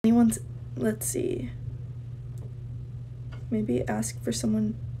someone's, let's see. Maybe ask for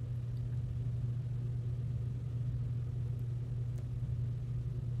someone.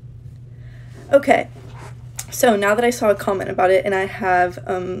 Okay, so now that I saw a comment about it and I have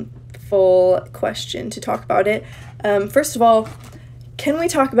full question to talk about it, first of all, can we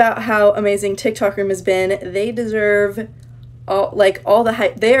talk about how amazing TikTok Room has been? They deserve all the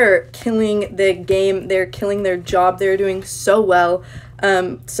hype. They're killing the game. They're killing their job. They're doing so well.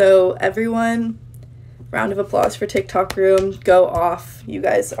 So everyone, round of applause for TikTok Room. Go off. You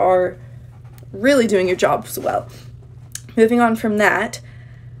guys are really doing your jobs well. Moving on from that,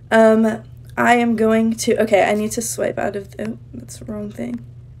 I am going to, okay, I need to swipe out of, oh, that's the wrong thing.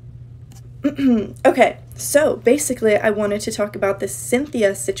 Okay, so basically I wanted to talk about this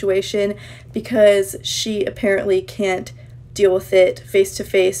Cynthia situation because she apparently can't deal with it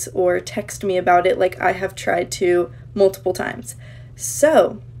face-to-face or text me about it like I have tried to multiple times.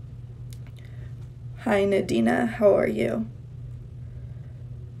 So, hi Nadina, how are you?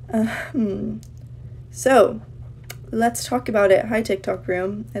 So, let's talk about it. Hi TikTok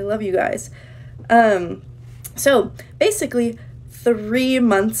Room, I love you guys. So basically 3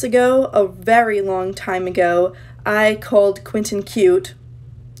 months ago, a very long time ago, I called Quintin cute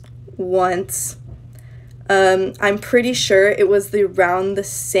once. I'm pretty sure it was around the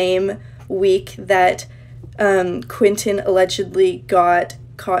same week that Quintin allegedly got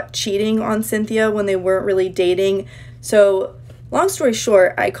caught cheating on Cynthia when they weren't really dating. So long story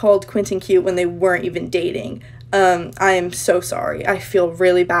short, I called Quintin cute when they weren't even dating. I am so sorry. I feel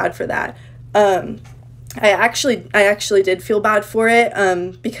really bad for that. I actually did feel bad for it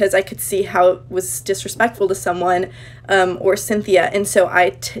because I could see how it was disrespectful to someone or Cynthia, and so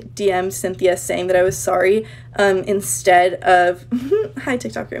I DM'd Cynthia saying that I was sorry instead of hi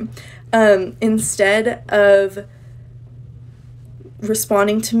TikTok Room, instead of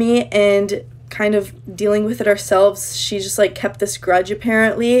responding to me and kind of dealing with it ourselves. She just like kept this grudge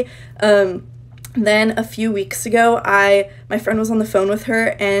apparently. Then a few weeks ago, my friend was on the phone with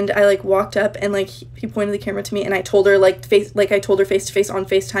her, and I like walked up and like he pointed the camera to me, and I told her I told her face to face on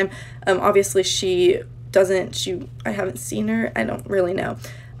FaceTime. Obviously I haven't seen her. I don't really know.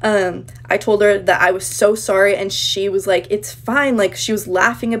 I told her that I was so sorry, and she was like, it's fine. Like, she was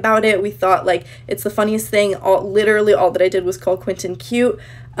laughing about it. We thought like it's the funniest thing. Literally all that I did was call Quintin cute.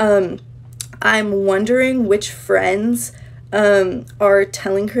 I'm wondering which friends are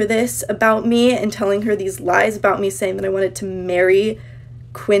telling her this about me and telling her these lies about me, saying that I wanted to marry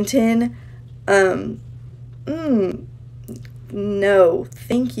Quintin. No,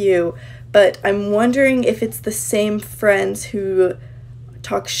 thank you. But I'm wondering if it's the same friends who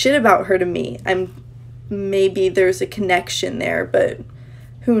talk shit about her to me. Maybe there's a connection there, but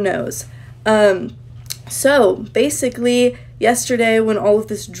who knows. So basically yesterday when all of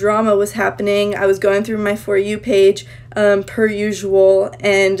this drama was happening, I was going through my For You page per usual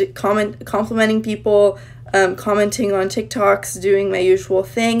and complimenting people, commenting on TikToks, doing my usual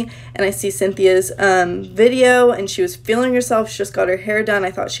thing, and I see Cynthia's video, and she was feeling herself. She just got her hair done.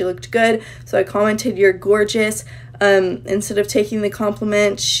 I thought she looked good, so I commented, "You're gorgeous." Instead of taking the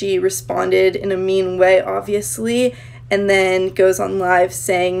compliment, she responded in a mean way, obviously, and then goes on live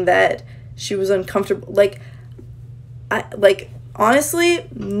saying that she was uncomfortable. Honestly,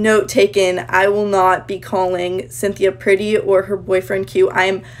 note taken, I will not be calling Cynthia pretty or her boyfriend cute.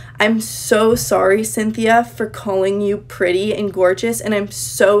 I'm so sorry, Cynthia, for calling you pretty and gorgeous, and I'm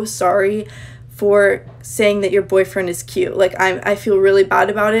so sorry for saying that your boyfriend is cute. I feel really bad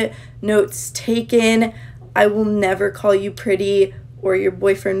about it. Notes taken. I will never call you pretty or your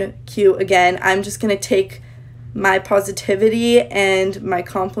boyfriend cute again. I'm just gonna take my positivity and my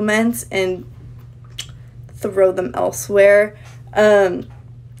compliments and throw them elsewhere.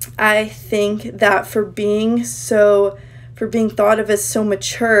 I think that for being thought of as so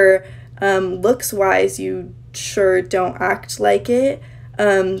mature, looks wise, you sure don't act like it.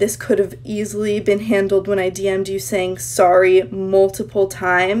 This could have easily been handled when I DM'd you saying sorry multiple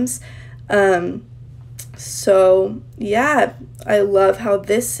times. So yeah, I love how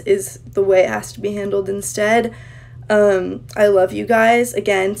this is the way it has to be handled instead. I love you guys.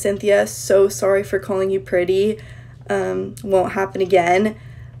 Again, Cynthia, so sorry for calling you pretty. Won't happen again.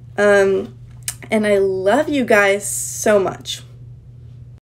 And I love you guys so much.